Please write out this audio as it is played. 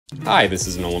Hi, this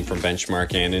is Nolan from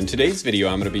Bench-Mark, and in today's video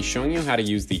I'm going to be showing you how to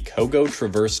use the COGO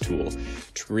traverse tool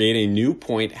to create a new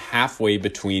point halfway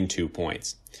between 2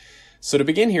 points. So to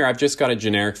begin here, I've just got a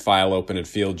generic file open at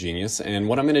FieldGenius, and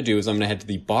what I'm going to do is I'm going to head to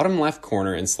the bottom left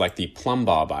corner and select the plumb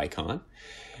bob icon.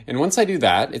 And once I do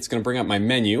that, it's going to bring up my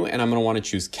menu, and I'm going to want to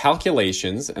choose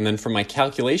Calculations, and then from my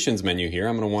Calculations menu here,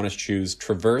 I'm going to want to choose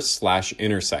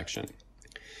Traverse/Intersection.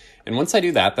 And once I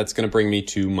do that, that's going to bring me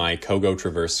to my COGO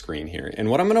traverse screen here.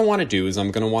 And what I'm going to want to do is I'm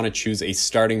going to want to choose a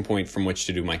starting point from which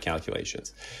to do my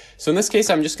calculations. So in this case,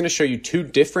 I'm just going to show you two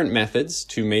different methods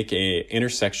to make an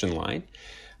intersection line.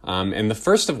 And the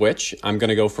first of which, I'm going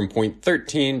to go from point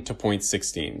 13 to point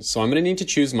 16. So I'm going to need to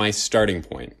choose my starting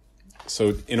point.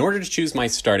 So in order to choose my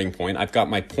starting point, I've got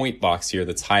my point box here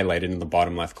that's highlighted in the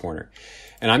bottom left corner.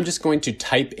 And I'm just going to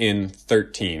type in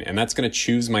 13, and that's going to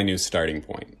choose my new starting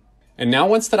point. And now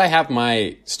once that I have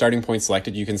my starting point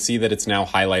selected, you can see that it's now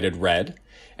highlighted red.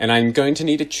 And I'm going to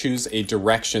need to choose a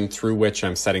direction through which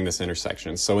I'm setting this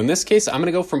intersection. So in this case, I'm going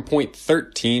to go from point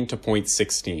 13 to point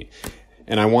 16.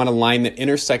 And I want a line that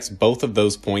intersects both of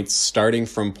those points starting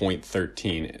from point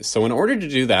 13. So in order to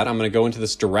do that, I'm going to go into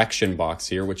this direction box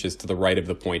here, which is to the right of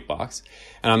the point box.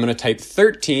 And I'm going to type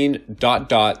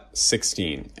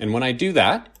 13.16. And when I do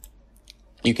that,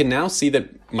 you can now see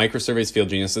that MicroSurvey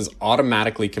FieldGenius has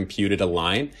automatically computed a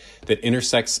line that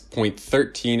intersects point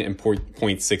 13 and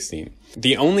point 16.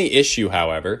 The only issue,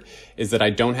 however, is that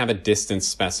I don't have a distance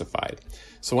specified.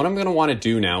 So what I'm going to want to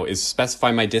do now is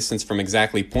specify my distance from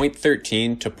exactly point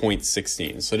 13 to point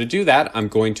 16. So to do that, I'm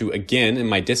going to, again, in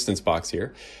my distance box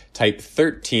here, type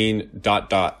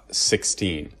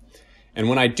 13.16. And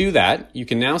when I do that, you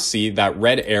can now see that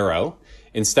red arrow.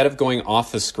 Instead of going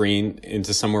off the screen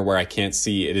into somewhere where I can't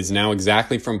see, it is now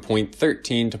exactly from point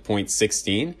 13 to point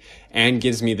 16 and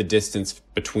gives me the distance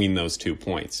between those 2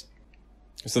 points.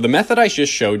 So the method I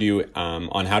just showed you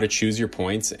on how to choose your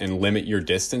points and limit your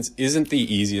distance isn't the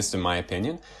easiest in my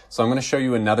opinion. So I'm going to show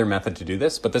you another method to do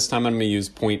this, but this time I'm going to use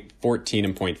point 14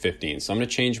 and point 15. So I'm going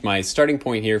to change my starting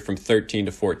point here from 13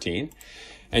 to 14.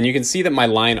 And you can see that my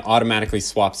line automatically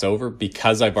swaps over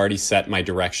because I've already set my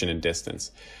direction and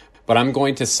distance. But I'm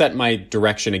going to set my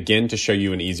direction again to show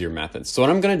you an easier method. So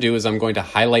what I'm going to do is I'm going to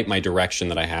highlight my direction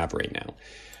that I have right now.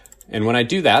 And when I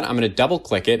do that, I'm going to double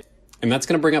click it, and that's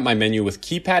going to bring up my menu with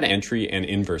keypad entry and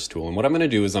inverse tool. And what I'm going to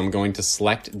do is I'm going to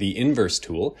select the inverse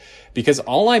tool, because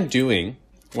all I'm doing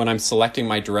when I'm selecting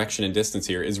my direction and distance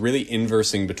here is really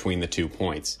inversing between the 2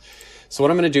 points. So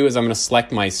what I'm going to do is I'm going to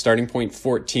select my starting point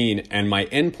 14 and my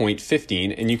end point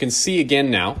 15, and you can see again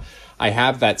now I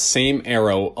have that same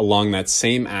arrow along that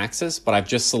same axis, but I've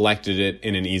just selected it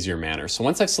in an easier manner. So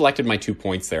once I've selected my 2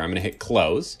 points there, I'm going to hit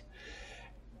close.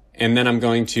 And then I'm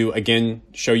going to, again,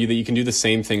 show you that you can do the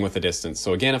same thing with the distance.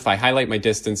 So again, if I highlight my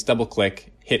distance, double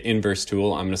click, hit inverse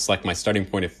tool, I'm going to select my starting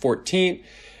point at 14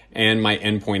 and my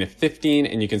end point at 15.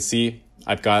 And you can see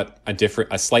I've got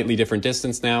a slightly different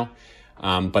distance now,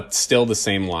 but still the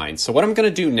same line. So what I'm going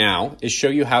to do now is show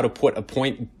you how to put a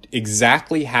point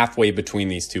exactly halfway between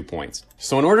these 2 points.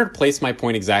 So in order to place my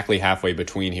point exactly halfway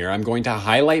between here, I'm going to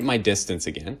highlight my distance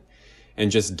again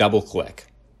and just double click.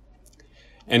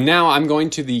 And now I'm going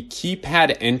to the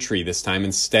keypad entry this time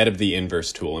instead of the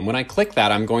inverse tool. And when I click that,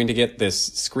 I'm going to get this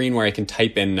screen where I can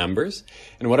type in numbers.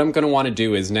 And what I'm going to want to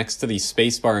do is next to the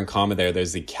spacebar and comma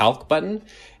there's the calc button.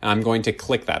 And I'm going to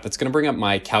click that. That's going to bring up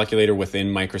my calculator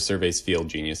within MicroSurvey's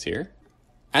FieldGenius here.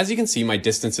 As you can see, my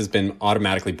distance has been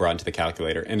automatically brought into the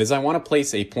calculator. And as I want to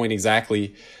place a point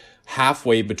exactly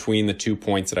halfway between the 2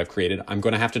 points that I've created, I'm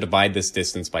going to have to divide this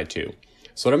distance by 2.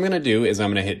 So what I'm going to do is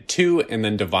I'm going to hit 2 and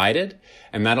then divided,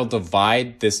 and that'll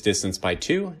divide this distance by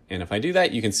 2. And if I do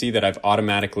that, you can see that I've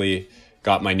automatically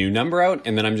got my new number out,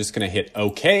 and then I'm just going to hit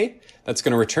OK. That's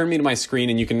going to return me to my screen,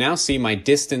 and you can now see my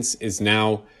distance is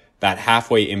now that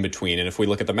halfway in between. And if we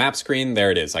look at the map screen, there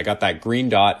it is. I got that green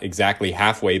dot exactly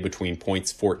halfway between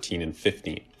points 14 and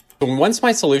 15. So once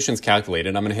my solution's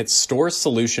calculated, I'm going to hit Store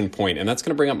Solution Point, and that's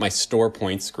going to bring up my Store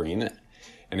Point screen.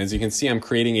 And as you can see, I'm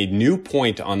creating a new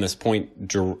point on this point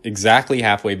exactly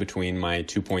halfway between my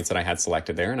 2 points that I had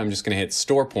selected there. And I'm just going to hit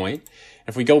Store Point.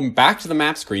 If we go back to the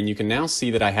map screen, you can now see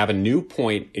that I have a new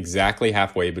point exactly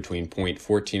halfway between point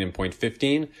 14 and point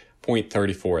 15, point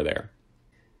 34 there.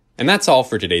 And that's all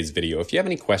for today's video. If you have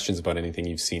any questions about anything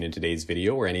you've seen in today's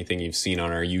video or anything you've seen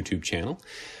on our YouTube channel,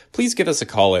 please give us a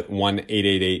call at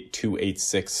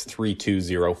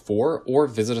 1-888-286-3204 or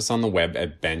visit us on the web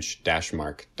at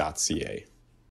Bench-Mark.ca.